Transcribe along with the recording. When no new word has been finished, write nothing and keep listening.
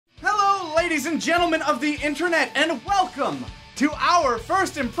ladies and gentlemen of the internet, and welcome to our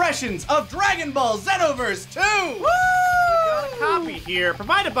first impressions of Dragon Ball Xenoverse 2! Woo! We got a copy here,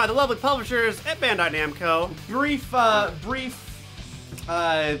 provided by the lovely publishers at Bandai Namco. Brief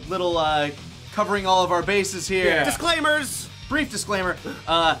little covering all of our bases here. Yeah. Disclaimers! Brief disclaimer.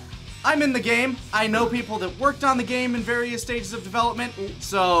 I'm in the game. I know people that worked on the game in various stages of development,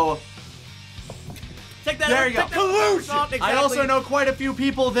 so... Take that there you go. Collusion! Exactly. I also know quite a few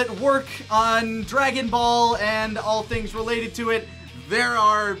people that work on Dragon Ball and all things related to it. There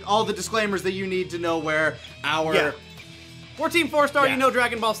are all the disclaimers that you need to know where our... Yeah. We're Team 4-Star, you know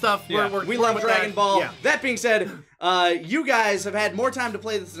Dragon Ball stuff. Yeah. We love Dragon Ball. Yeah. That being said, you guys have had more time to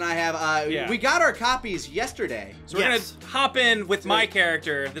play this than I have. We got our copies yesterday. So we're gonna hop in with my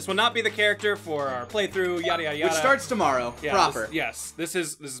character. This will not be the character for our playthrough, yada yada yada. Which starts tomorrow, proper. This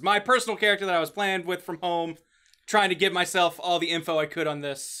is my personal character that I was playing with from home, trying to give myself all the info I could on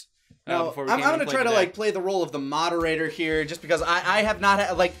this. Before we I'm gonna try to play the role of the moderator here, just because I have not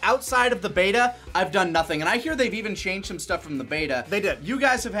outside of the beta, I've done nothing, and I hear they've even changed some stuff from the beta. They did. You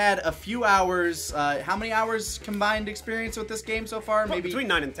guys have had a few hours. How many hours combined experience with this game so far? Maybe between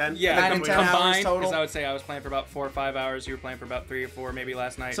 9 and 10. Yeah, 9 and 10 hours combined. total. Because I would say I was playing for about 4 or 5 hours. You were playing for about 3 or 4, maybe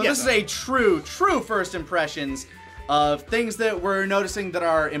last night. So this is a true first impressions of things that we're noticing that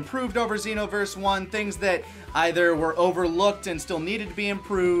are improved over Xenoverse 1, things that either were overlooked and still needed to be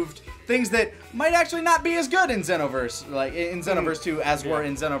improved, things that might actually not be as good in Xenoverse, like in Xenoverse 2 as were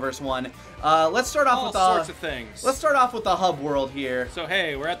in Xenoverse 1. Let's start off with all sorts of things. Let's start off with the hub world here. So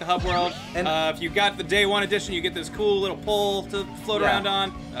hey, we're at the hub world. And if you got the day 1 edition, you get this cool little pole to float around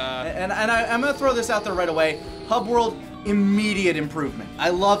on. I'm gonna throw this out there right away. Hub world, immediate improvement. I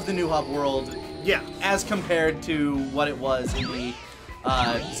love the new hub world. Yeah. As compared to what it was in the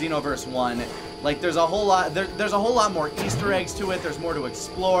Xenoverse 1. Like, there's a whole lot more Easter eggs to it, there's more to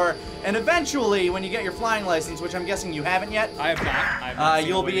explore, and eventually, when you get your flying license, which I'm guessing you haven't yet, I have not.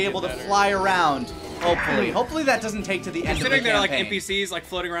 you'll be able to fly around, hopefully. Hopefully that doesn't take to the end of the campaign. Sitting there like NPCs, like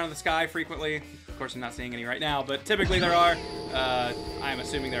floating around in the sky frequently. Of course, I'm not seeing any right now, but typically there are. I'm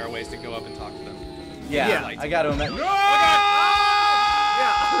assuming there are ways to go up and talk to them. Yeah, I gotta imagine.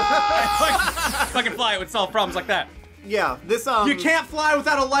 If I can fly, it would solve problems like that. Yeah, this You can't fly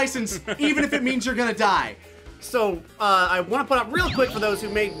without a license, even if it means you're gonna die. So, I want to put up real quick for those who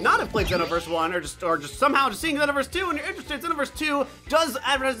may not have played Xenoverse 1 or just somehow just seeing Xenoverse 2 and you're interested, Xenoverse 2 does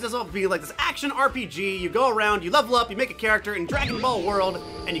advertise itself to be like this action RPG. You go around, you level up, you make a character in Dragon Ball world,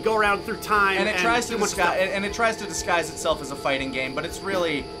 and you go around through time and it tries to disguise itself as a fighting game, but it's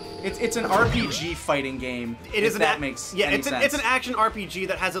really it's an RPG fighting game. It's an action RPG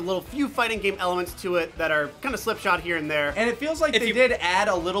that has a little few fighting game elements to it that are kind of slipshod here and there. And it feels like they did add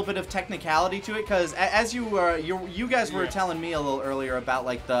a little bit of technicality to it, because as you guys were telling me a little earlier about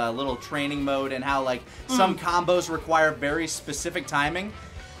like the little training mode and how like some combos require very specific timing.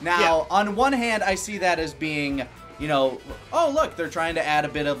 Now, on one hand, I see that as being, you know, oh look, they're trying to add a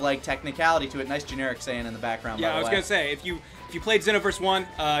bit of like technicality to it. Nice generic saying in the background. Yeah, I was gonna say, if you played Xenoverse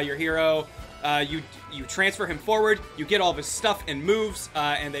 1, your hero, you transfer him forward, you get all of his stuff and moves,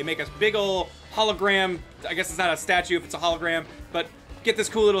 and they make a big ol' hologram. I guess it's not a statue if it's a hologram, but get this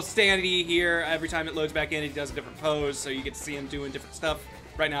cool little standee here. Every time it loads back in, he does a different pose, so you get to see him doing different stuff.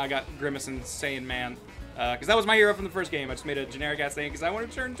 Right now I got Grimace and Saiyan Man. Because that was my hero from the first game. I just made a generic ass Saiyan because I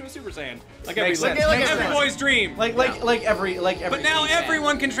wanted to turn into a Super Saiyan. Like every boy's dream. Like every. But now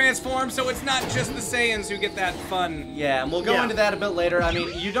everyone can transform, so it's not just the Saiyans who get that fun. Yeah, and we'll go into that a bit later. I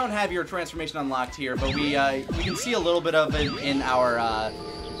mean, you don't have your transformation unlocked here, but we can see a little bit of it in our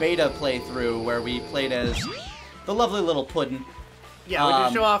beta playthrough where we played as the lovely little Puddin'. Yeah, we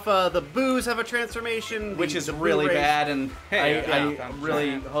can show off the boos have a transformation, which is really bad, and I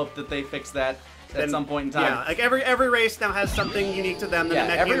really hope that they fix that at some point in time. Yeah, like every race now has something unique to them. Yeah,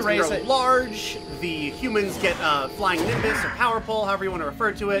 every race grow large. The humans get flying Nimbus or Power Pole, however you want to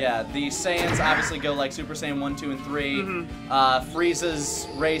refer to it. Yeah, the Saiyans obviously go like Super Saiyan 1, 2, and 3. Frieza's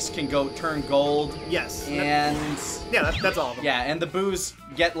race can turn gold. Yes. And that's all of them. Yeah, and the boos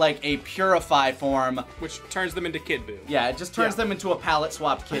get like a Purify form, which turns them into Kid Buu. Yeah, it just turns them into a palette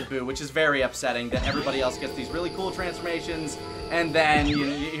swapped Kid Buu, which is very upsetting that everybody else gets these really cool transformations, and then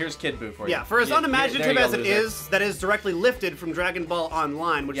here's Kid Buu for you. Yeah, for as unimaginative as it is, that is directly lifted from Dragon Ball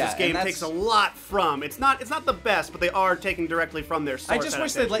Online, which this game takes a lot from. It's not the best, but they are taking directly from their source. I just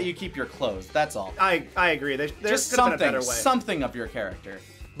wish they'd let you keep your clothes. That's all. I agree. There's just been a better way. Something of your character.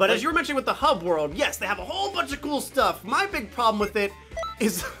 But as you were mentioning with the hub world, yes, they have a whole bunch of cool stuff. My big problem with it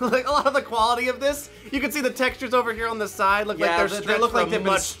is like a lot of the quality of this. You can see the textures over here on the side look like they're stretched they look like they've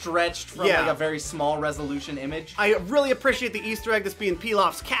been much. stretched from like a very small resolution image. I really appreciate the Easter egg, this being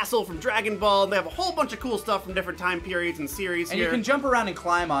Pilaf's castle from Dragon Ball. They have a whole bunch of cool stuff from different time periods and series and here. you can jump around and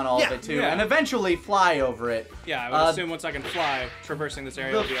climb on all of it too, and eventually fly over it. Yeah, I would assume once I can fly, traversing this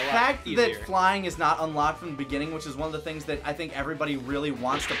area will be a lot easier. The fact that flying is not unlocked from the beginning, which is one of the things that I think everybody really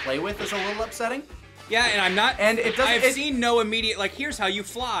wants to play with, is a little upsetting. Yeah, and I'm not. And it doesn't. I've seen no immediate like. Here's how you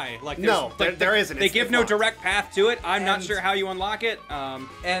fly. Like no, like, there isn't. They give no direct path to it. I'm not sure how you unlock it.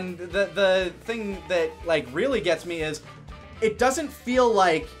 And the thing that like really gets me is, it doesn't feel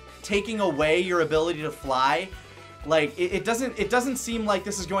like taking away your ability to fly. Like it doesn't seem like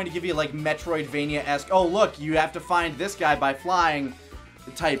this is going to give you like Metroidvania-esque. Oh look, you have to find this guy by flying.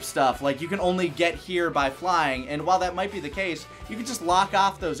 Type stuff. Like, you can only get here by flying, and while that might be the case, you can just lock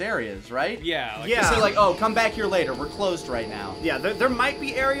off those areas, right? Yeah. Like, Just say like, oh, come back here later. We're closed right now. Yeah, there might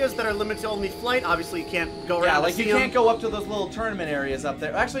be areas that are limited to only flight. Obviously, you can't go around. Yeah, like you can't go up to those little tournament areas up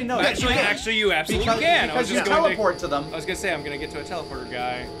there. Actually, no. Actually, you absolutely can. Because you teleport to them. I was gonna say I'm gonna get to a teleporter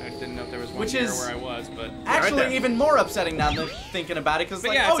guy. I didn't know if there was one here where I was, but actually right even more upsetting now than thinking about it, because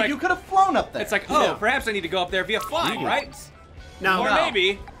like, yeah, oh, you could have flown up there. It's like, oh, perhaps I need to go up there via flying, right? Now, Or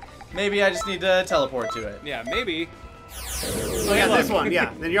maybe. Maybe I just need to teleport to it. Yeah, maybe. Oh yeah, this one,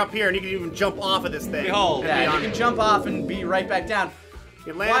 yeah. Then you're up here and you can even jump off of this thing. Behold. Yeah, you can jump off and be right back down.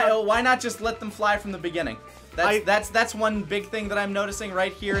 Why not just let them fly from the beginning? That's one big thing that I'm noticing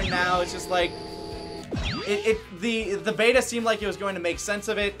right here and now. It's just like the beta seemed like it was going to make sense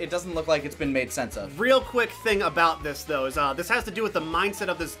of it. It doesn't look like it's been made sense of. Real quick thing about this though is this has to do with the mindset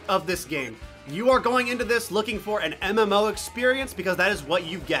of this game. You are going into this looking for an MMO experience because that is what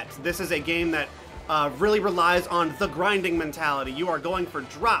you get. This is a game that really relies on the grinding mentality. You are going for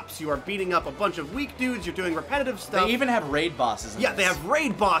drops. You are beating up a bunch of weak dudes. You're doing repetitive stuff. They even have raid bosses in Yeah, this. they have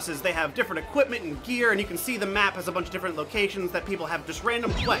raid bosses. They have different equipment and gear, and you can see the map has a bunch of different locations that people have just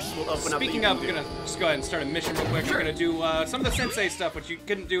random quests will open up. Speaking of, I'm gonna just go ahead and start a mission real quick. We're gonna do some of the sensei stuff, which you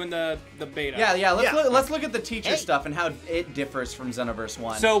couldn't do in the beta. Yeah. Let's look at the teacher stuff and how it differs from Xenoverse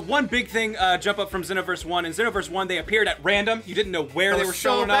 1. So one big thing, jump up from Xenoverse 1. In Xenoverse 1, they appeared at random. You didn't know where they were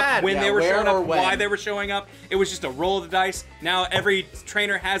showing up, when they were showing up, why they were showing up. It was just a roll of the dice. Now every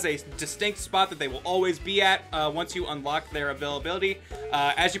trainer has a distinct spot that they will always be at once you unlock their availability.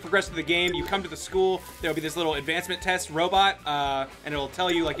 As you progress through the game, you come to the school. There'll be this little advancement test robot, and it'll tell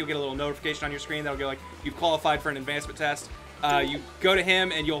you, like, you'll get a little notification on your screen that'll go like, you've qualified for an advancement test. You go to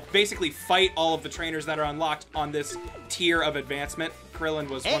him, and you'll basically fight all of the trainers that are unlocked on this tier of advancement. Krillin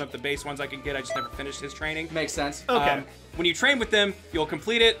was one of the base ones I could get. I just never finished his training. Makes sense. Okay. When you train with them, you'll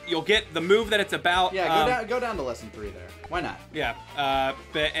complete it. You'll get the move that it's about. Yeah, go down to lesson 3 there. Why not? Yeah,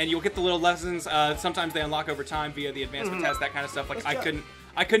 and you'll get the little lessons. Sometimes they unlock over time via the advancement test, that kind of stuff. Like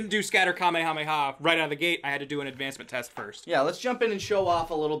I couldn't do scatter Kamehameha right out of the gate. I had to do an advancement test first. Yeah, let's jump in and show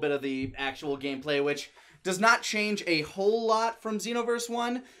off a little bit of the actual gameplay, which does not change a whole lot from Xenoverse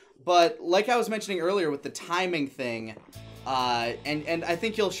 1, but like I was mentioning earlier with the timing thing, and I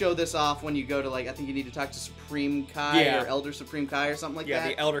think you'll show this off when you go to, like, I think you need to talk to Supreme Kai or Elder Supreme Kai or something like that. Yeah,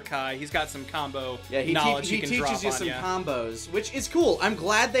 the Elder Kai. He's got some combo he knowledge he teaches drop you on some you. combos, which is cool. I'm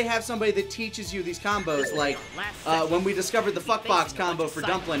glad they have somebody that teaches you these combos, like when we discovered the fuckbox combo for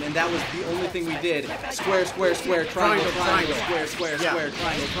Dumplin', and that was the only thing we did. Square, square, square, triangle, triangle, square, square, square,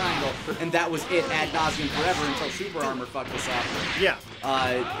 triangle, triangle, and that was it ad nauseum forever until Super Armor fucked us up. Yeah.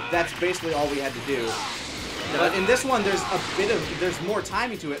 That's basically all we had to do. But in this one, there's more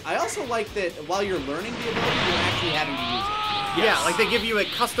timing to it. I also like that while you're learning the ability, you're actually having to use it. Yes. Yeah, like they give you a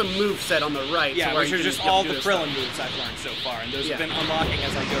custom move set on the right. Yeah, which are just all the Krillin moves I've learned so far, and those have been unlocking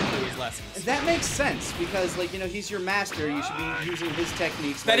as I go through his lessons. That makes sense, because, like, you know, he's your master. You should be using his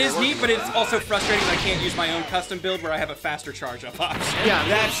techniques. That is neat, but it's also frustrating that I can't use my own custom build where I have a faster charge-up option. Yeah,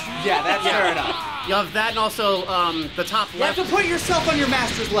 that's fair enough. You have that, and also the top left. You have to put yourself on your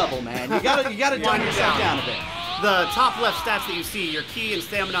master's level, man. You gotta dumb yourself down a bit. The top left stats that you see, your ki and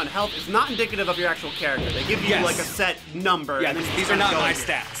stamina and health, is not indicative of your actual character. They give you like a set number. Yeah, these are not my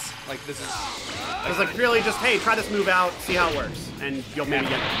stats. Like, this is... It's like really just, hey, try this move out, see how it works, and you'll maybe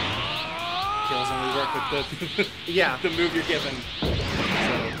get it. Kills only work with the the move you're given.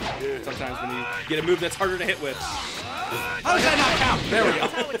 So sometimes when you get a move that's harder to hit with. How does that not count? There we go.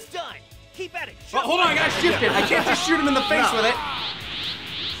 That's how it's done. Keep at it. Well, hold on, I gotta shift it. I can't just shoot him in the face with it.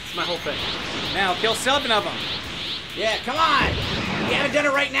 It's my whole thing. Now kill 7 of them. Yeah, come on! You haven't done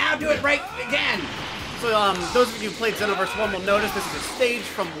it right now, do it right again! So, those of you who played Xenoverse 1 will notice this is a stage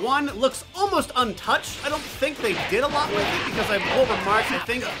from 1. It looks almost untouched. I don't think they did a lot with it, because I will remark, I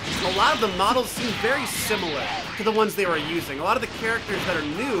think a lot of the models seem very similar the ones they were using. A lot of the characters that are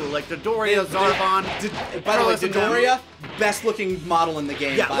new, like Dodoria, Zarvan. By the way, Carlos and them- Dodoria, best looking model in the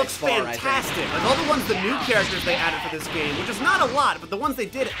game. Yeah, by looks far, fantastic. Like all the ones, the new characters they added for this game, which is not a lot, but the ones they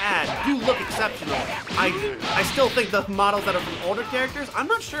did add do look exceptional. I still think the models that are from older characters, I'm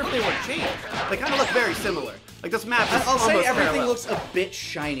not sure if they were changed. They kind of look very similar. Like this map is I'll say almost everything parallel. looks a bit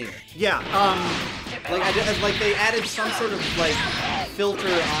shinier. Yeah. Like they added some sort of like filter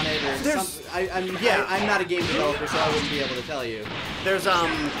on it or There's- something. I'm not a game developer, so I wouldn't be able to tell you. There's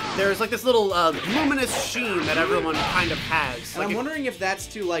like this little luminous sheen that everyone kind of has. And Like I'm wondering if that's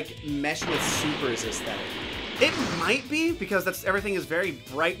to like mesh with Super's aesthetic. It might be, because everything is very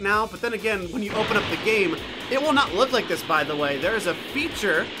bright now, but then again, when you open up the game, it will not look like this, by the way. There is a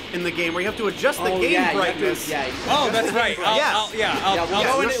feature in the game where you have to adjust the game you have to- brightness. Oh, that's right. Yeah. I'll We'll yeah,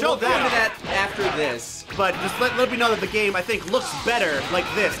 go we'll into show that after this. But just let me know that the game, I think, looks better like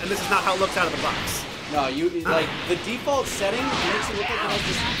this, and this is not how it looks out of the box. No, like the default setting makes it look like it has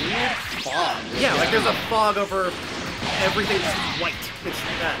this weird fog. Yeah, like there's a fog over everything's white. It's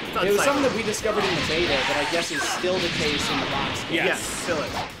It was something that we discovered in the beta that I guess is still the case in the box. Yes. Yes, still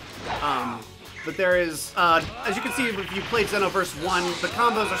is. But there is, as you can see, if you played Xenoverse 1, the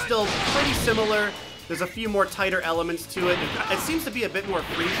combos are still pretty similar. There's a few more tighter elements to it. It seems to be a bit more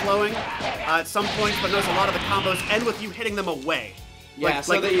free-flowing at some points, but notice a lot of the combos end with you hitting them away. Yeah,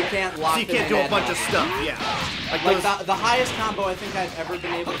 so that you can't lock so you them can't in do a ad bunch of hoc. stuff, yeah. Like those- the highest combo I think I've ever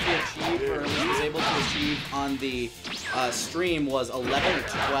been able to achieve, or was able to achieve on the stream, was 11 or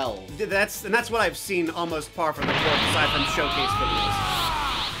 12. That's what I've seen almost par for the course, aside from showcase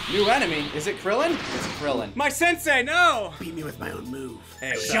videos. New enemy. Is it Krillin? It's Krillin. My sensei, no! Beat me with my own move.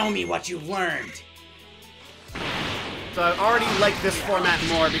 Hey, Show me what you've learned. So I already like this format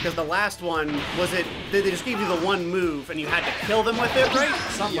more because the last one they just gave you the one move and you had to kill them with it, right?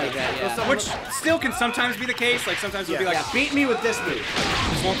 Something like that, yeah. Which still can sometimes be the case. Like sometimes it'll be like, Yeah, beat me with this move.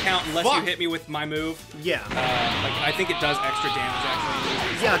 this won't count unless you hit me with my move. Yeah. Like I think it does extra damage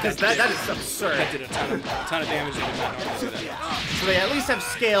actually. Yeah, because that is absurd. That did a ton of damage. It did not normally do that. So they at least have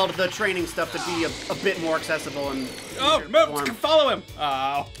scaled the training stuff to be a bit more accessible and Oh, form. follow him.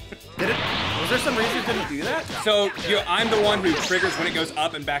 Oh. Did it? Was there some reason it didn't do that? So I'm the one who triggers when it goes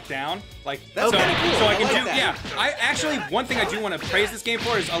up and back down. Like That's so, kinda cool. so I I can like do that. yeah. I actually one thing I do want to praise this game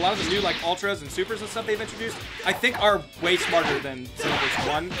for is a lot of the new like ultras and supers and stuff they've introduced. I think are way smarter than Xenoverse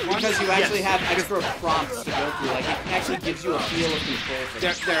 1. Because you actually Yes. have extra prompts to go through. Like, it actually gives you a feel of control for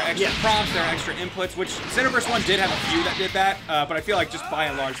There this. are extra prompts, there are extra inputs, which Xenoverse 1 did have a few that did that, but I feel like just by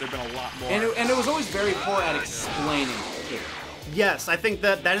and large there have been a lot more. And it was always very poor at explaining it. Yes, I think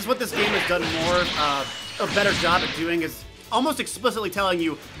that is what this game has done more a better job at doing, is almost explicitly telling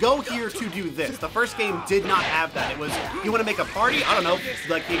you, go here to do this. The first game did not have that. It was, you want to make a party? I don't know,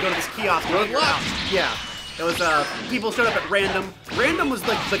 like you go to this kiosk. Yeah. It was, people showed up at random. Random was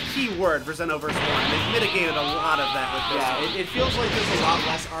like the key word for Xenoverse 1. They've mitigated a lot of that with this. Yeah, it feels like there's a lot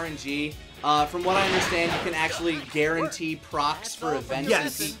less RNG. From what I understand, you can actually guarantee procs for events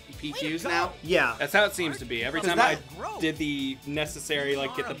Yes. and PQs now. Yeah. That's how it seems to be. Every time that- I did the necessary,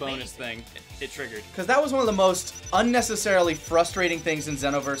 like, get the bonus thing, it triggered. Because that was one of the most unnecessarily frustrating things in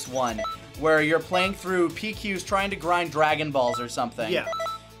Xenoverse 1, where you're playing through PQs trying to grind Dragon Balls or something. Yeah.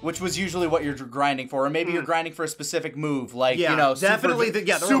 Which was usually what you're grinding for, or maybe you're grinding for a specific move, like, Yeah, you know, definitely.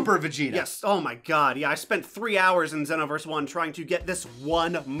 Super Vegeta. Yes. Oh my God. Yeah, I spent 3 hours in Xenoverse 1 trying to get this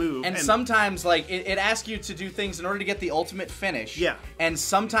one move. And sometimes, like, it asks you to do things in order to get the ultimate finish. Yeah. And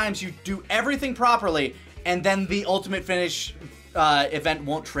sometimes you do everything properly, and then the ultimate finish event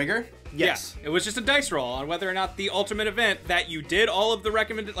won't trigger. Yes. Yeah, it was just a dice roll on whether or not the ultimate event that you did all of the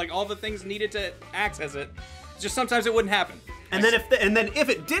recommended, like, all the things needed to access it, just sometimes it wouldn't happen. And then if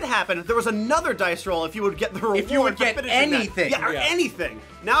it did happen, there was another dice roll if you would get the reward. If you would for get finishing that. anything. Yeah, or Yeah. anything.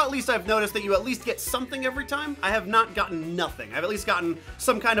 Now at least I've noticed that you at least get something every time. I have not gotten nothing. I've at least gotten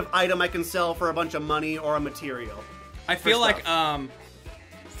some kind of item I can sell for a bunch of money or a material. I feel for like stuff.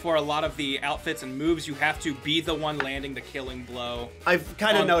 for a lot of the outfits and moves, you have to be the one landing the killing blow. I've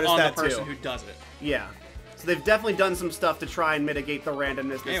kind of on, noticed on that the person too. who does it. Yeah. So they've definitely done some stuff to try and mitigate the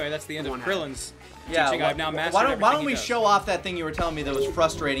randomness. Anyway, that's the end of one had. Krillin's teaching. I've now mastered why don't everything we he does. show off that thing you were telling me that was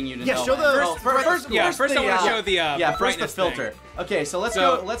frustrating you to Yeah, know? show the- Well, first First I want to show the first the brightness filter. thing. Okay, so let's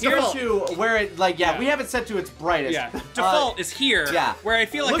So, go. Let's here's- go to where it like Yeah. we have it set to its brightest. Yeah, default is here. yeah. where I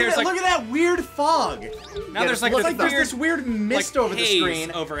feel like Look there's at that, like look at that weird fog. now there's like looks this like There's weird this weird mist like, over the haze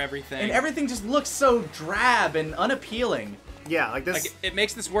screen, over everything, and everything just looks so drab and unappealing. Yeah, like this. like it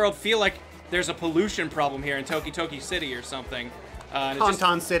makes this world feel like there's a pollution problem here in Toki Toki City or something.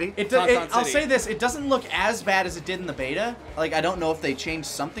 Tauntaun City. I'll say this: it doesn't look as bad as it did in the beta. Like, I don't know if they changed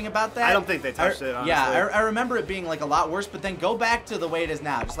something about that. I don't think they touched it, honestly. Yeah, I remember it being like a lot worse. But then go back to the way it is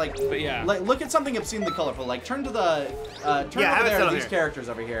now. Just like, look at something obscenely colorful. Like, turn to the over there to these characters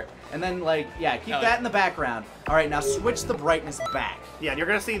over here, and then like, keep that in the background. All right, now switch the brightness back. Yeah, and you're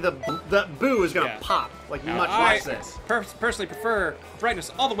gonna see the boo is gonna pop like much Watch like this. Personally prefer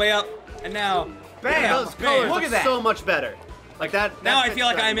brightness all the way up, and now bam, those colors look at that. So much better. Like that. Now I feel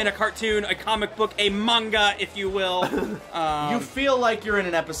like I'm in a cartoon, a comic book, a manga, if you will. You feel like you're in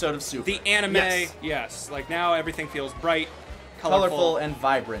an episode of Super. The anime, yes. Like now everything feels bright, colorful, and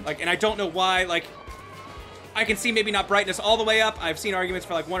vibrant. Like, and I don't know why. Like, I can see maybe not brightness all the way up. I've seen arguments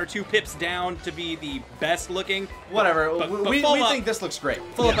for like 1 or 2 pips down to be the best looking. Whatever. But we think this looks great.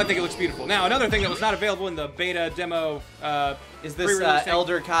 Full up, I think it looks beautiful. Now, another thing that was not available in the beta demo is this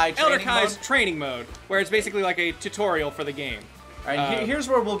Elder Kai training mode, where it's basically like a tutorial for the game. All right, here's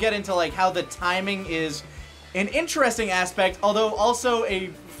where we'll get into like how the timing is an interesting aspect, although also a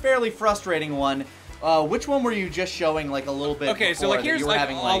fairly frustrating one. Which one were you just showing like a little bit? Okay, so like here's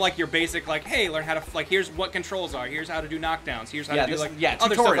like all like your basic like, hey, learn how to like here's what controls are, here's how to do knockdowns, here's how to do like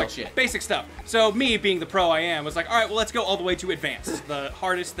other tutorial stuff, like shit. Basic stuff. So me being the pro I am was like, all right, well let's go all the way to advanced, the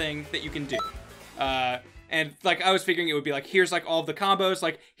hardest thing that you can do. And like I was figuring it would be like here's like all of the combos,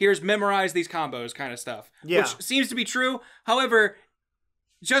 like here's memorize these combos kind of stuff. Yeah. Which seems to be true. However,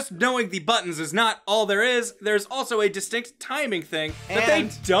 just knowing the buttons is not all there is. There's also a distinct timing thing that they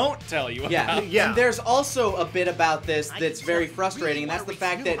don't tell you about. Yeah. And there's also a bit about this that's very frustrating, and that's the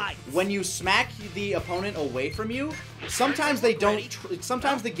fact that when you smack the opponent away from you, sometimes they don't.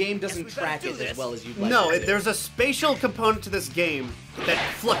 Sometimes the game doesn't track it as well as you'd like. No, it to. There's a spatial component to this game that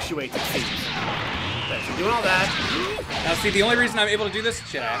fluctuates. It seems. So doing all that. Now, see, the only reason I'm able to do this,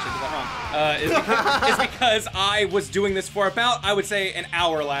 shit, I actually did that wrong, is because I was doing this for about, I would say, an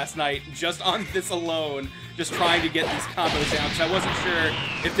hour last night, just on this alone, just trying to get these combos down, because I wasn't sure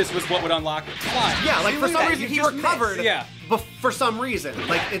if this was what would unlock flying. Yeah, like for some reason he recovered. Yeah. For some reason,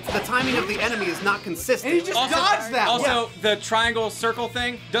 like it's the timing of the enemy is not consistent. And he just dodged that. Also, the triangle circle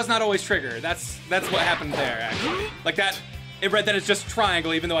thing does not always trigger. That's what happened there, actually. Like that. It read that it's just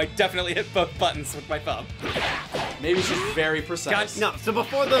triangle, even though I definitely hit both buttons with my thumb. Maybe it's just very precise. No, so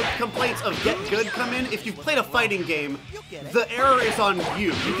before the complaints of get good come in, if you've played a fighting game, the error is on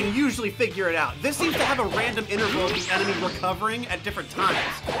you. You can usually figure it out. This seems to have a random interval of the enemy recovering at different times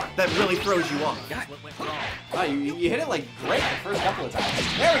that really throws you off. What went wrong? Oh, you hit it like great the first couple of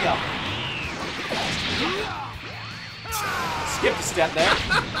times. There we go. Skipped a step there,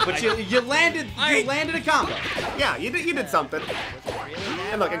 but you landed a combo. Yeah, you did something.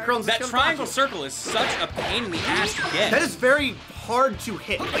 And look, and Kron's that triangle circle is such a pain in the ass to get. That is very hard to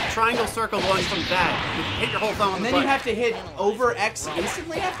hit. Like triangle circle going from that, you hit your whole thumb on and the then button. you have to hit over X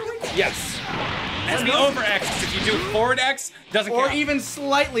instantly afterwards. Yes. Has to be over X. If you do forward X, doesn't count. Or even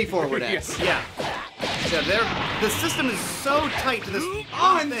slightly forward X. Yeah. Yeah, the system is so tight to this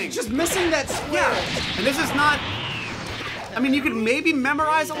thing. Just missing that square. Yeah, and this is not. I mean, you could maybe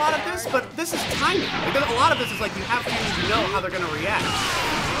memorize a lot of this, but this is timing. Because a lot of this is like you have to know how they're going to react.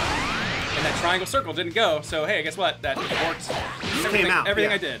 And that triangle circle didn't go, so hey, guess what? That works. Came out.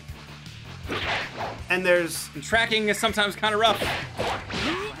 Everything yeah. I did. And there's... And tracking is sometimes kind of rough.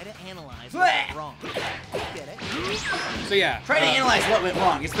 Try to analyze what went wrong. Get it? So yeah. Try to analyze what went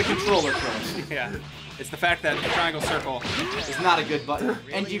wrong. It's the controller code. Yeah. It's the fact that the triangle circle is not a good button,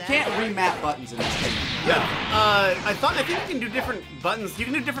 and you can't remap buttons in this game. Yeah. I think you can do different buttons. You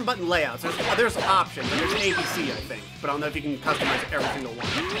can do different button layouts. There's options. There's ABC, I think, but I don't know if you can customize every single one.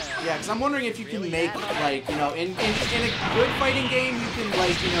 Yeah, because I'm wondering if you can make like in a good fighting game you can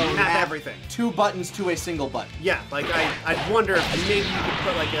like map everything. 2 buttons to a single button. Yeah, like I'd wonder if maybe you could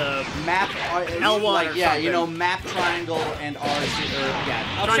put like a map L1 like, or yeah, something. map triangle and R.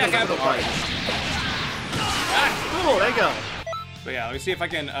 I'll check out the parts. Cool, there you go. But yeah, let me see if I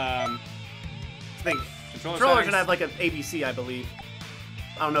can. I think Controller controller settings. should have like an ABC, I believe.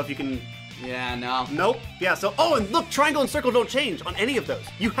 I don't know if you can. Yeah, no. Nope. Yeah. So and look, triangle and circle don't change on any of those.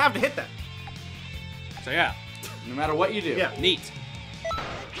 You have to hit that. So yeah. No matter what you do. Yeah. Neat.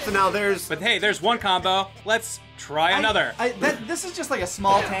 So now there's. But hey, there's one combo. Let's try another. This is just like a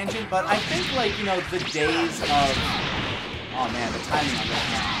small tangent, but I think like the days of. Oh man, the timing on this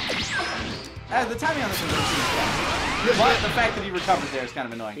now. The timing on this one doesn't seem bad. But the fact that he recovered there is kind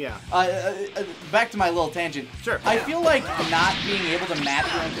of annoying. Yeah. Back to my little tangent. Sure. I feel like not being able to map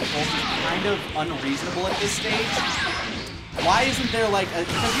your own controls is kind of unreasonable at this stage. Why isn't there like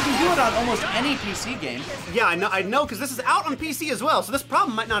because you can do it on almost any PC game. Yeah, I know, because this is out on PC as well, so this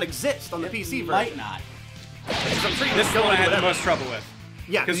problem might not exist on the PC version. Might not. I'm sure you This can is go the one I into had the whatever. most trouble with.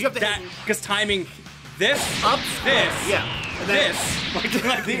 Yeah, because you have to Because timing this, up, this, yeah, and then,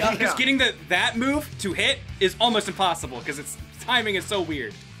 because getting that move to hit is almost impossible because its timing is so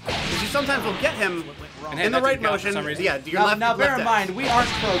weird. Because you sometimes will get him And hey, in the that right didn't count for motion. some reason. Yeah, your left. Now, bear left in X. mind, we aren't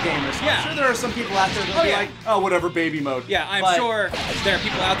pro gamers. So Yeah. I'm sure there are some people out there that'll be yeah. like, oh, whatever, baby mode. Yeah, I'm But- sure there are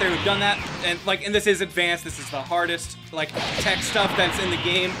people out there who've done that, and like, and this is advanced. This is the hardest like tech stuff that's in the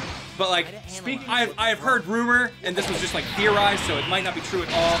game. But like, I've heard rumor, and this was just like theorized, so it might not be true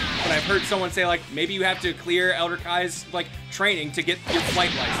at all. But I've heard someone say like maybe you have to clear Elder Kai's like training to get your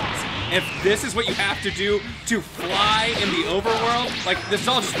flight license. If this is what you have to do to fly in the overworld, like this is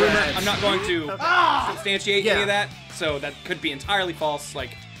all just rumor. I'm not going to substantiate any of that, so that could be entirely false.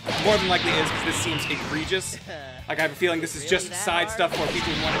 Like, more than likely is because this seems egregious. Like, I have a feeling this is just side stuff for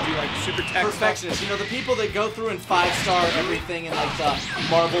people who want to do like super tech stuff. Perfectionists, you know, the people that go through and 5-star everything in like the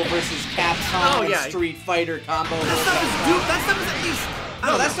Marvel versus Capcom and Street Fighter combo. That stuff is at least.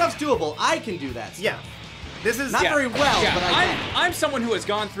 No, that stuff's doable. I can do that. Yeah. This is Not very well, but I can. I'm someone who has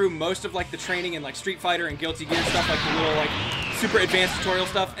gone through most of like the training in like Street Fighter and Guilty Gear stuff, like the little like super advanced tutorial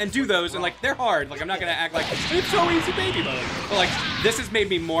stuff, and do those, and like they're hard. Like I'm not gonna act like it's so easy, baby mode. But like this has made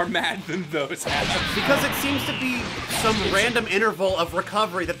me more mad than those have. because it seems to be some random interval of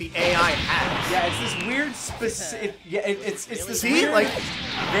recovery that the AI has. Yeah, it's this weird specific. Yeah, it's this See, weird, like-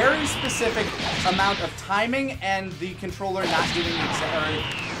 very specific amount of timing, and the controller not doing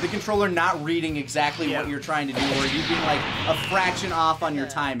the controller not reading exactly what you're trying to do, or you being like a fraction off on your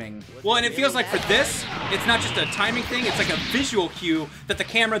timing. Well, and it feels like for this, it's not just a timing thing, it's like a visual cue that the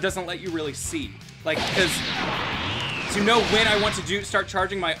camera doesn't let you really see. Like, because to know when I want to start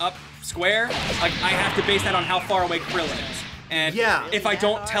charging my up square, like I have to base that on how far away Krillin is. And if I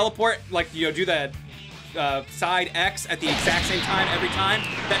don't teleport, like, you know, do the side X at the exact same time every time,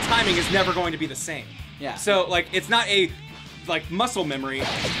 that timing is never going to be the same. Yeah. So, like, it's not a like muscle memory,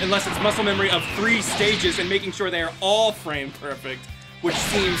 unless it's muscle memory of 3 stages and making sure they are all frame perfect, which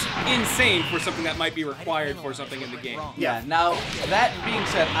seems insane for something that might be required for something in the game. Yeah. Now, that being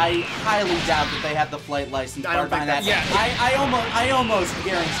said, I highly doubt that they have the flight license I don't part behind that. think I almost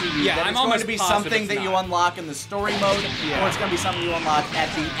guarantee you that I'm it's going almost to be positive something it's that you not. unlock in the story mode, or it's going to be something you unlock at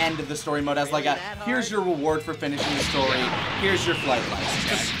the end of the story mode as like a, here's your reward for finishing the story, here's your flight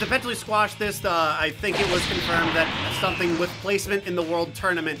license. To eventually squash this, I think it was confirmed that something with placement in the World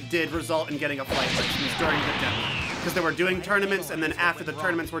Tournament did result in getting a flight license during the demo. Because they were doing tournaments, and then after the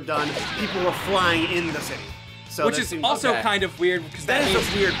tournaments were done, people were flying in the city. So Which is also kind of weird, because that is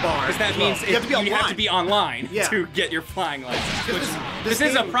means a weird bar. Because that as well. means You have to be online. online to get your flying license. Which this this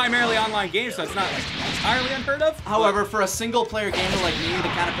is a game- primarily online game, so it's not like entirely unheard of. However, for a single-player gamer like me, the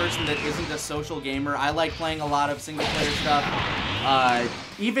kind of person that isn't a social gamer, I like playing a lot of single-player stuff.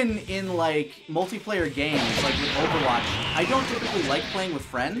 Even in like multiplayer games, like with Overwatch, I don't typically like playing with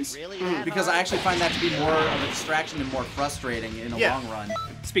friends because I actually find that to be more of a distraction and more frustrating in a long run.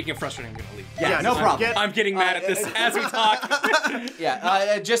 Speaking of frustrating, I'm gonna leave. Yeah, no problem. I'm getting mad at this as we talk.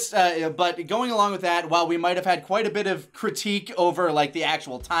 But going along with that, while we might have had quite a bit of critique over like the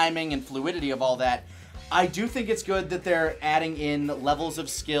actual timing and fluidity of all that, I do think it's good that they're adding in levels of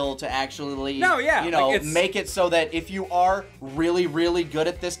skill to actually, make it so that if you are really, really good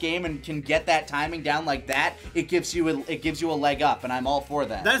at this game and can get that timing down like that, it gives you a leg up, and I'm all for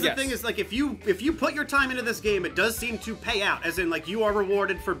that. That's the thing is, like, if you put your time into this game, it does seem to pay out, as in, like, you are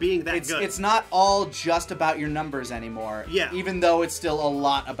rewarded for being that good. It's not all just about your numbers anymore. Yeah. Even though it's still a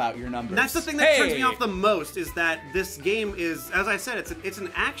lot about your numbers. And that's the thing that turns me off the most, is that this game is, as I said, it's an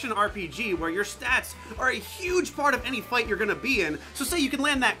action RPG where your stats are a huge part of any fight you're going to be in. So say you can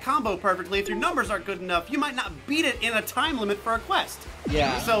land that combo perfectly, if your numbers aren't good enough, you might not beat it in a time limit for a quest.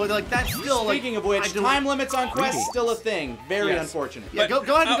 Yeah. So, like, that's still, Speaking of which, time limits on quests still a thing. Very unfortunate. Yeah, go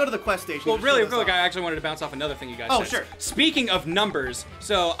ahead and go to the quest station. Well, really quick, I actually wanted to bounce off another thing you guys said. Oh, sure. Speaking of numbers,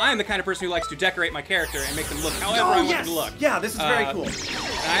 so I am the kind of person who likes to decorate my character and make them look however I want them to look. Yeah, this is very cool. And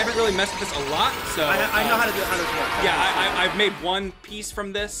I haven't really messed with this a lot, so... I know how to do how this works. Yeah, I've made one piece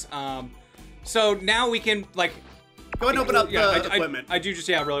from this. So now we can, like... Go ahead and open up the equipment. I do just,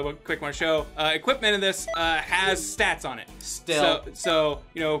 really quick want to show. Equipment in this has stats on it. So,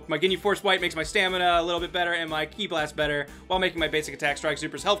 you know, my Ginyu Force White makes my stamina a little bit better and my Ki Blast better, while making my basic attack, strike,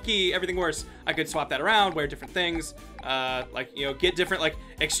 supers, health key, everything worse. I could swap that around, wear different things, like, you know, get different, like,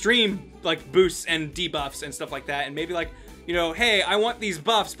 extreme, like, boosts and debuffs and stuff like that, and maybe, like, you know, hey, I want these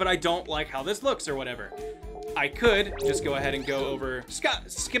buffs, but I don't like how this looks or whatever. I could just go ahead and go over,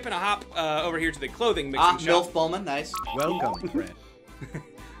 skipping a hop over here to the clothing mixing shop. Milf Bowman, nice. Welcome, friend.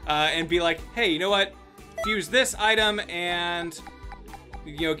 And be like, hey, you know what? Fuse this item and,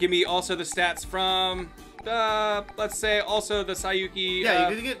 you know, give me also the stats from let's say also the Sayuki. Yeah,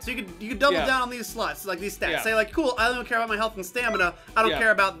 you could double down on these slots, like these stats. Yeah. Say like, cool, I don't care about my health and stamina. I don't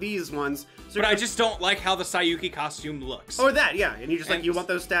care about these ones. So But I just don't like how the Sayuki costume looks. Or that, yeah. And you just like, you want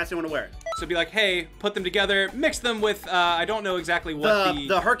those stats, you want to wear it. So be like, hey, put them together, mix them with, I don't know exactly what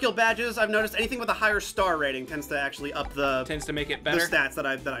the Hercule badges, I've noticed anything with a higher star rating tends to actually up the... Tends to make it better? The stats that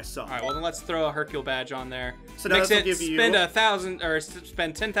I saw. Alright, well then let's throw a Hercule badge on there. So now mix it, give you... spend 1,000, or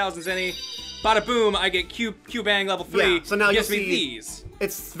spend 10,000 zenny. Bada boom, I get Q-Bang level 3. Yeah, so now gives you'll me see these.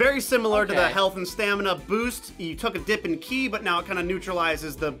 It's very similar to the Okay. health and stamina boost. You took a dip in ki, but now it kind of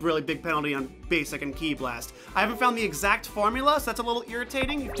neutralizes the really big penalty on basic and ki blast. I haven't found the exact formula, so that's a little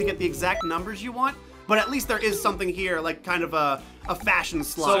irritating to get the exact numbers you want. But at least there is something here, like kind of a fashion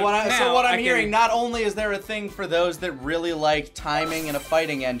slot. So what I'm hearing, not only is there a thing for those that really like timing and a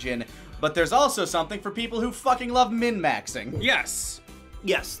fighting engine, but there's also something for people who fucking love min-maxing. Yes.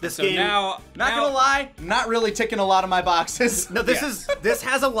 Yes, this So game. now, Not gonna lie, not really ticking a lot of my boxes. No, this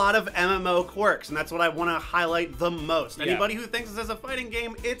has a lot of MMO quirks, and that's what I want to highlight the most. Yeah. Anybody who thinks this is a fighting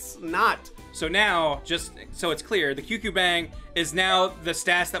game, it's not. So now, just so it's clear, the QQ Bang is now the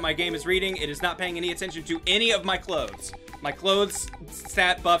stats that my game is reading. It is not paying any attention to any of my clothes. My clothes,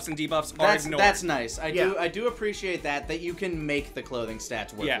 stat buffs, and debuffs are ignored. That's nice. I do appreciate that you can make the clothing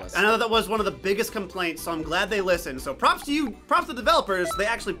stats worthless. I know that was one of the biggest complaints, so I'm glad they listened. So props to you, props to the developers. They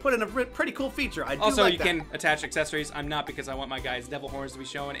actually put in a pretty cool feature. I do Also, like you that. can attach accessories. I'm not, because I want my guy's devil horns to be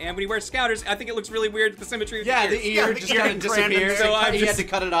shown. And when he wears scouters, I think it looks really weird with the symmetry of Yeah, the the ears. ear the just ear kind of crammed in disappears. there. So I've you had just- to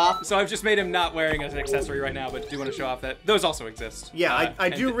cut it off. So I've just made him not wearing an accessory right now, but do want to show off that those also exist. Yeah, I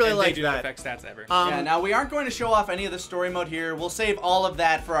and- do really and like they do not that. affect stats ever. Yeah, now we aren't going to show off any of the story mode here. We'll save all of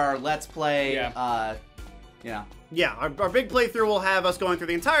that for our Let's Play. Yeah. Yeah, our big playthrough will have us going through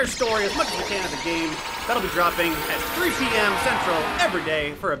the entire story as much as we can of the game. That'll be dropping at 3 p.m. Central every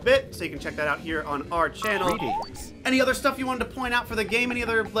day for a bit, so you can check that out here on our channel. Any other stuff you wanted to point out for the game? Any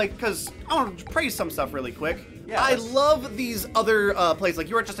other, like, because I want to praise some stuff really quick. Yeah, I let's- love these other places. Like,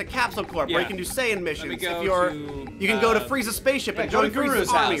 you are just a capsule corp where Yeah. you can do Saiyan missions. Let me go If you're, to, you can go to Frieza's spaceship Yeah, and go to join Guru's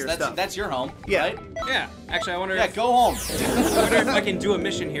Frieza's army house. or stuff. That's your home. Yeah. Right? Yeah, actually, I wonder Yeah, if, go home. I wonder if I can do a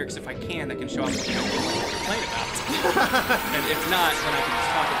mission here, because if I can show off what I'm complaining about. And if not, then I can just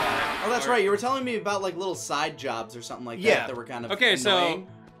talk about it. Oh, that's Or- right. You were telling me about like little side jobs or something like Yeah. that were kind of Okay, annoying. so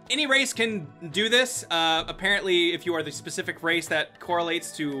any race can do this. Apparently, if you are the specific race that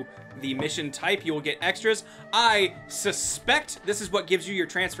correlates to the mission type, you will get extras. I suspect this is what gives you your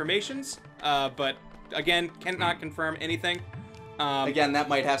transformations, but again, cannot confirm anything. Again, that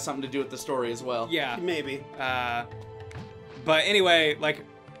might have something to do with the story as well. Yeah. Maybe. But anyway, like,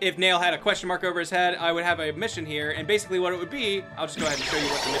 if Nail had a question mark over his head, I would have a mission here, and basically what it would be, I'll just go ahead and show you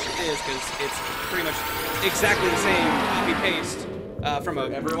what the mission is, because it's pretty much exactly the same copy-paste from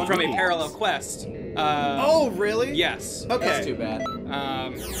a parallel quest. Oh, really? Yes. Okay. That's too bad.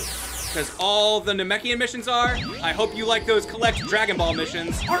 Because all the Namekian missions are, I hope you like those collect Dragon Ball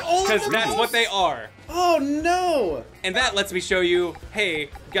missions, Are all of because them that's those? what they are. Oh, no! And that lets me show you, hey,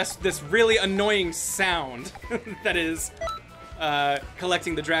 guess this really annoying sound that is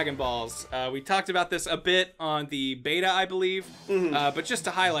collecting the Dragon Balls. We talked about this a bit on the beta, I believe, but just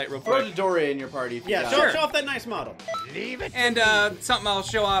to highlight real Throw quick. Dodoria in your party if you Yeah, got sure. it. show off that nice model. And something I'll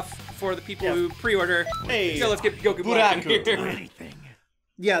show off for the people who pre-order. Hey. So let's get Goku Black in Buraku. here.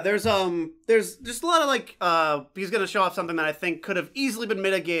 Yeah, there's just a lot of like he's gonna show off something that I think could have easily been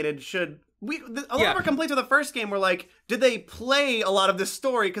mitigated should a lot of our complaints with the first game were like, did they play a lot of this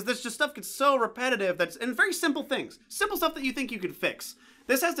story? Because this just stuff gets so repetitive and very simple things, simple stuff that you think you could fix.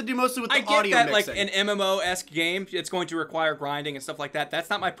 This has to do mostly with the I get audio that, mixing. like, an MMO-esque game, it's going to require grinding and stuff like that.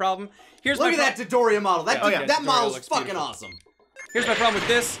 That's not my problem. Here's Look my at that Dodoria model. That, Oh, yeah. that Dodoria model's looks fucking beautiful. awesome. Here's my problem with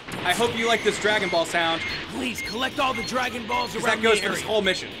this. I hope you like this Dragon Ball sound, Please collect all the Dragon Balls because around that goes the for this area. whole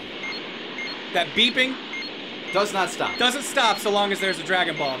mission. That beeping Does not stop. doesn't stop so long as there's a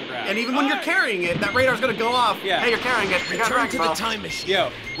Dragon Ball on the ground. and even when you're carrying it, that radar's gonna go off. Yeah. Hey, you're carrying it. You got a Return to Dragon the Ball. time machine.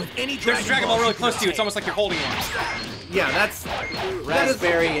 Yo, With any there's a Dragon Ball Balls really you close to you. can It's almost like you're holding one. Yeah, that's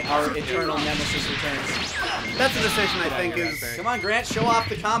Raspberry, our eternal nemesis, returns. that's a decision I think here, is. Raspberry. Come on, Grant, show off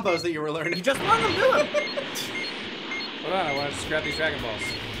the combos that you were learning. You just let them do it. Hold on, I want to just grab these Dragon Balls.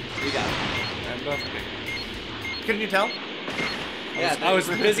 We got it. And both of me. Couldn't you tell? Yeah, I was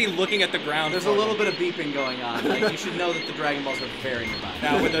busy looking at the ground. There's a little bit of beeping going on. Like, you should know that the Dragon Balls are very nearby.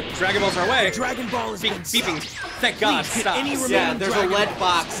 Now, when the Dragon Balls are away, Dragon Ball has been beeping, stopped. thank God, Please get stops. any remaining Yeah, there's a Dragon lead Balls.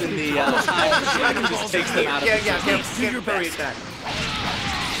 box in the time machine that just takes them out of Yeah, the yeah, system. can't do your create best. that.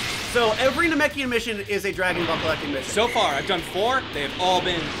 So every Namekian mission is a Dragon Ball collecting mission. So far, I've done 4. They have all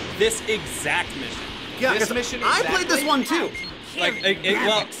been this exact mission. Yeah, This 'cause mission I played this exactly? one too.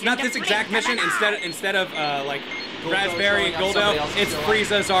 well, not this exact mission. Instead of like Raspberry and Goldo, it's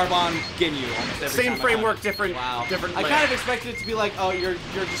Frieza, Zarbon, Ginyu. Almost every Same time framework, different I layout. kind of expected it to be like, oh, you're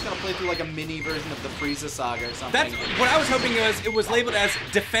just gonna play through like a mini version of the Frieza saga or something. That's what I was hoping it was labeled as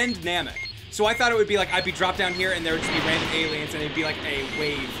Defend Namek. So I thought it would be like I'd be dropped down here and there would just be random aliens and it'd be like a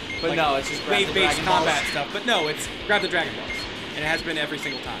wave. But like, no, it's just grab the wave-based Dragon Balls. combat stuff. But no, it's grab the Dragon Balls, and it has been every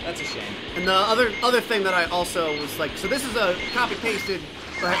single time. That's a shame. And the other thing that I also was like, so this is a copy-pasted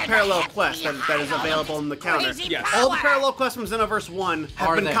parallel quest that is available in the counter. Yes. All the parallel quests from Xenoverse 1 have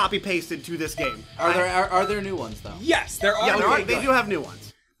Are been there? copy-pasted to this game. Are there new ones though? Yes, there are. Yeah, they do have new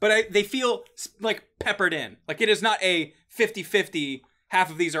ones. But they feel like peppered in. Like it is not a 50-50. Half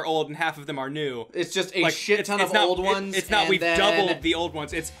of these are old and half of them are new. It's just a like, shit ton of not, old ones. It's not and we've then... doubled the old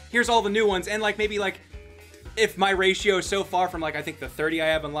ones. It's here's all the new ones and like maybe like if my ratio is so far from like I think the 30 I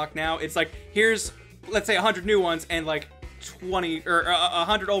have unlocked now, it's like here's let's say 100 new ones and like 20 or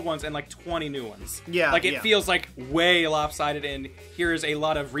 100 old ones and like 20 new ones. Yeah, like it yeah. feels like way lopsided and here's a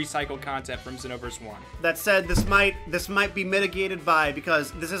lot of recycled content from Xenoverse 1. That said, this might be mitigated by,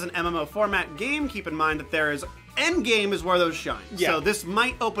 because this is an MMO format game, keep in mind that there is end game is where those shine. Yeah. So this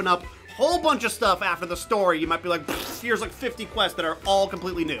might open up a whole bunch of stuff after the story. You might be like, here's like 50 quests that are all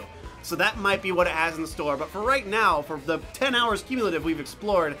completely new. So that might be what it has in the store. But for right now, for the 10 hours cumulative we've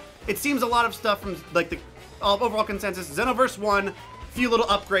explored, it seems a lot of stuff from like the overall consensus, Xenoverse 1, few little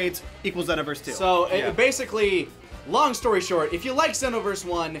upgrades equals Xenoverse 2. So basically, long story short, if you like Xenoverse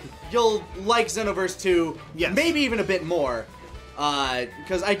 1, you'll like Xenoverse 2, Yes. maybe even a bit more.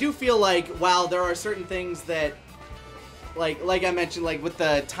 Because I do feel like while there are certain things that, like I mentioned, like with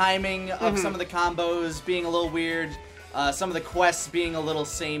the timing of some of the combos being a little weird, some of the quests being a little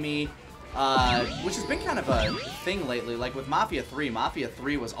samey, which has been kind of a thing lately. Like with Mafia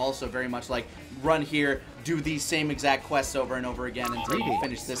 3 was also very much like run here, do these same exact quests over and over again until you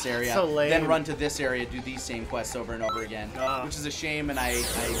finish this area, So lame. then run to this area, do these same quests over and over again, which is a shame, and I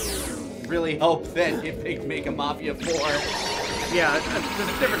really hope that if they make a Mafia 4, yeah, there's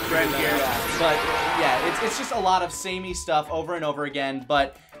a different trend here. but yeah, it's just a lot of samey stuff over and over again,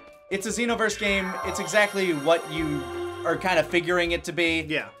 but it's a Xenoverse game. It's exactly what you are kind of figuring it to be.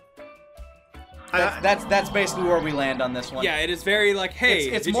 Yeah. That's basically where we land on this one. Yeah, it is very like, hey,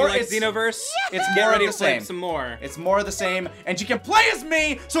 It's did more- you like it's- Xenoverse? It's Get more ready of the to play same. some more. It's more of the same, and you can play as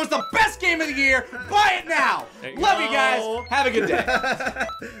me, so it's the best game of the year. Buy it now. There you Love go. you guys. Have a good day.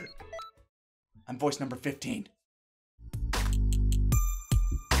 I'm voice number 15.